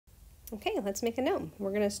Okay, let's make a gnome. We're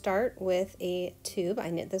going to start with a tube. I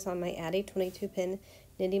knit this on my Addi 22-pin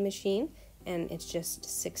knitting machine, and it's just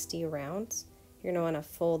 60 rounds. You're going to want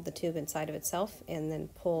to fold the tube inside of itself and then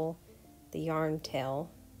pull the yarn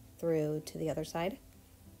tail through to the other side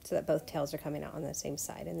so that both tails are coming out on the same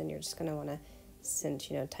side. And then you're just going to want to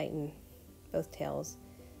cinch, tighten both tails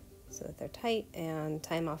so that they're tight and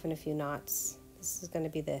tie them off in a few knots. This is going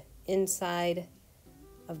to be the inside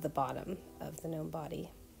of the bottom of the gnome body.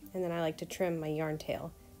 And then I like to trim my yarn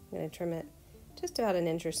tail. I'm going to trim it just about an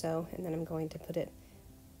inch or so, and then I'm going to put it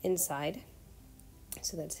inside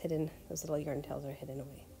so that's hidden, those little yarn tails are hidden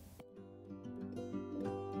away.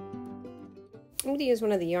 I'm going to use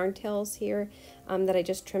one of the yarn tails here that I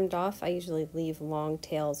just trimmed off. I usually leave long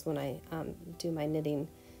tails when I do my knitting,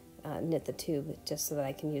 knit the tube, just so that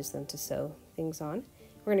I can use them to sew things on.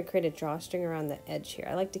 We're going to create a drawstring around the edge here.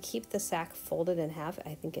 I like to keep the sack folded in half.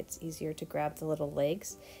 I think it's easier to grab the little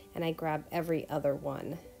legs, and I grab every other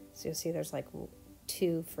one. So you'll see there's like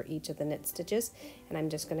 2 for each of the knit stitches, and I'm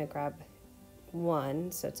just going to grab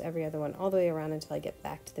 1, so it's every other one all the way around until I get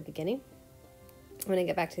back to the beginning. When I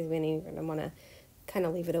get back to the beginning, you're going to want to kind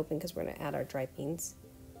of leave it open because we're going to add our dry beans.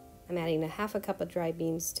 I'm adding a half a cup of dry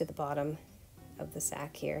beans to the bottom of the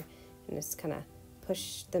sack here, and just kind of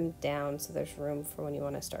push them down so there's room for when you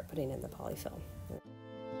want to start putting in the polyfill.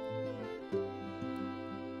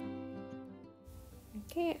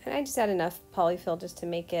 Okay, and I just add enough polyfill just to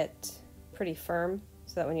make it pretty firm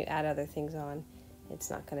so that when you add other things on,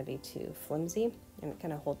 it's not going to be too flimsy and it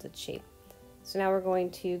kind of holds its shape. So now we're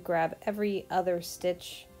going to grab every other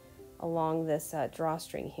stitch along this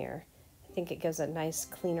drawstring here. I think it gives a nice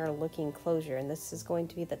cleaner looking closure, and this is going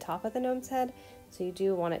to be the top of the gnome's head, so you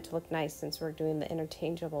do want it to look nice. Since we're doing the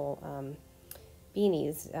interchangeable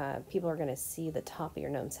beanies, people are going to see the top of your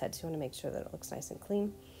gnome's head, so you want to make sure that it looks nice and clean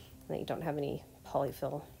and that you don't have any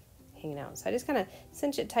polyfill hanging out. So I just kind of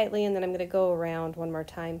cinch it tightly, and then I'm going to go around one more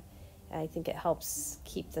time. I think it helps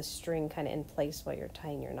keep the string kind of in place while you're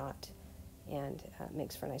tying your knot, and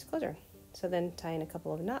makes for a nice closure. So then tie in a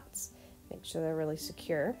couple of knots, make sure they're really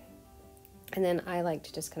secure. And then I like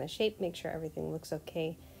to just kind of shape, make sure everything looks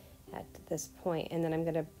okay at this point. And then I'm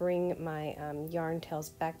going to bring my yarn tails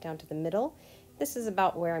back down to the middle. This is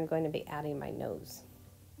about where I'm going to be adding my nose.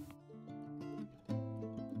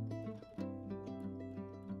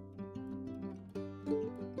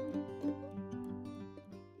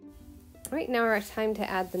 All right, now it's time to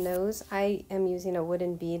add the nose. I am using a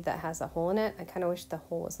wooden bead that has a hole in it. I kind of wish the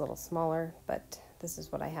hole was a little smaller, but this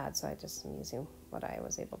is what I had, so I just am using what I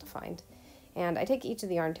was able to find. And I take each of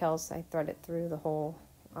the yarn tails, I thread it through the hole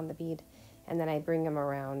on the bead, and then I bring them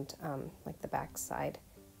around like the back side,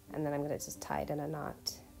 and then I'm going to just tie it in a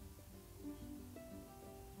knot.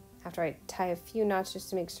 After I tie a few knots just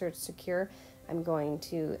to make sure it's secure, I'm going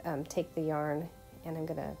to take the yarn and I'm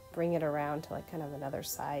going to bring it around to like kind of another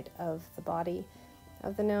side of the body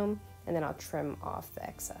of the gnome, and then I'll trim off the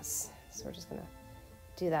excess. So we're just going to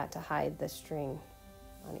do that to hide the string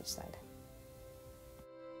on each side.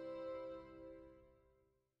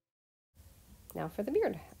 Now for the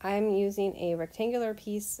beard. I'm using a rectangular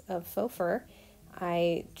piece of faux fur.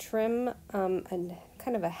 I trim a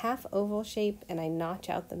kind of a half oval shape, and I notch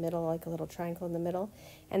out the middle like a little triangle in the middle.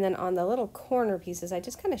 And then on the little corner pieces, I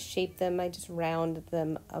just kind of shape them. I just round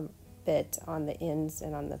them a bit on the ends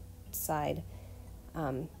and on the side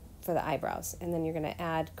for the eyebrows. And then you're going to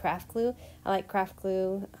add craft glue. I like craft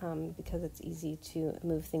glue because it's easy to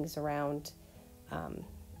move things around.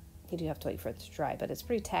 You do have to wait for it to dry, but it's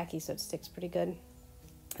pretty tacky, so it sticks pretty good.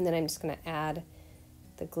 And then I'm just going to add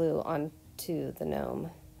the glue onto the gnome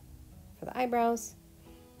for the eyebrows,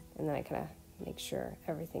 and then I kind of make sure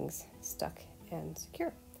everything's stuck and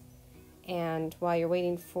secure. And while you're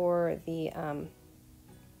waiting for the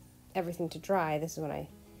everything to dry, this is when I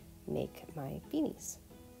make my beanies.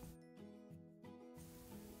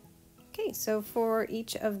 Okay, so for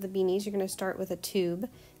each of the beanies, you're going to start with a tube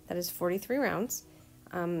that is 43 rounds.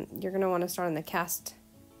 You're going to want to start on the cast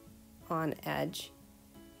on edge,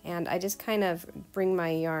 and I just kind of bring my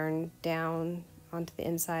yarn down onto the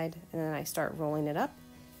inside, and then I start rolling it up,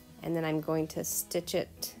 and then I'm going to stitch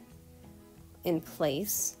it in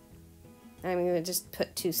place. And I'm going to just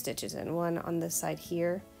put 2 stitches in, one on this side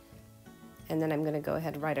here, and then I'm going to go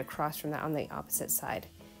ahead right across from that on the opposite side,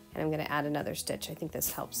 and I'm going to add another stitch. I think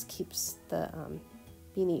this keeps the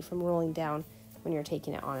beanie from rolling down when you're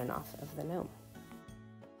taking it on and off of the gnome.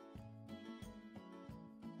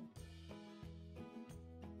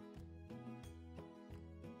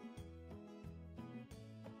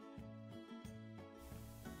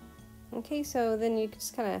 Okay, so then you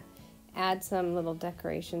just kind of add some little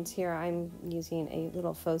decorations here. I'm using a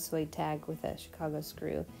little faux suede tag with a Chicago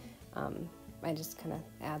screw. I just kind of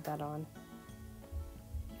add that on.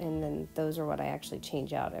 And then those are what I actually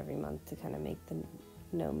change out every month to kind of make the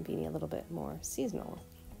gnome beanie a little bit more seasonal.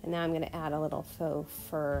 And now I'm going to add a little faux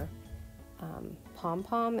fur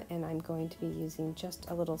pom-pom, and I'm going to be using just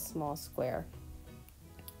a little small square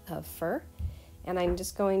of fur. And I'm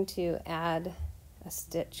just going to add a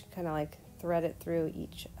stitch, kind of like thread it through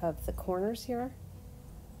each of the corners here.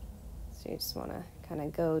 So you just want to kind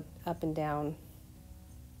of go up and down.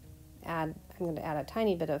 I'm going to add a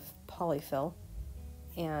tiny bit of polyfill,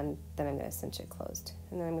 and then I'm going to cinch it closed.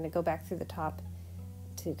 And then I'm going to go back through the top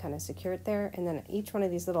to kind of secure it there. And then each one of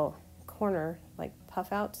these little corner like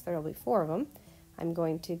puff outs, there will be 4 of them. I'm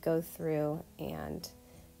going to go through and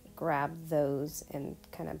grab those and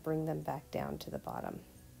kind of bring them back down to the bottom.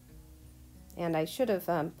 And I should have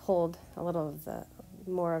pulled a little of the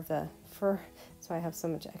more of the fur, so I have so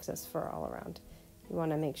much excess fur all around. You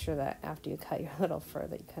want to make sure that after you cut your little fur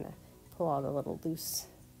that you kind of pull all the little loose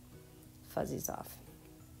fuzzies off.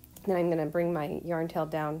 Then I'm going to bring my yarn tail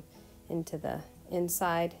down into the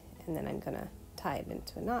inside, and then I'm going to tie it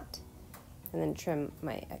into a knot and then trim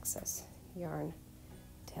my excess yarn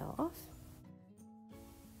tail off.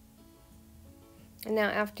 And now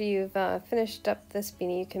after you've finished up this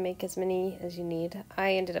beanie, you can make as many as you need.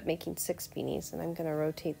 I ended up making 6 beanies, and I'm going to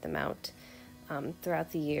rotate them out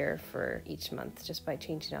throughout the year for each month just by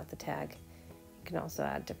changing out the tag. You can also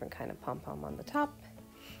add different kind of pom-pom on the top.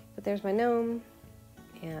 But there's my gnome,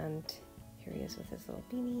 and here he is with his little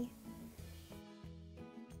beanie.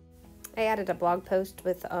 I added a blog post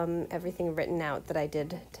with everything written out that I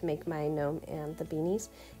did to make my gnome and the beanies,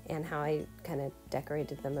 and how I kind of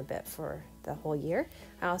decorated them a bit for the whole year.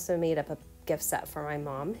 I also made up a gift set for my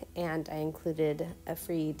mom, and I included a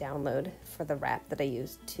free download for the wrap that I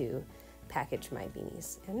used to package my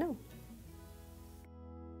beanies and gnome.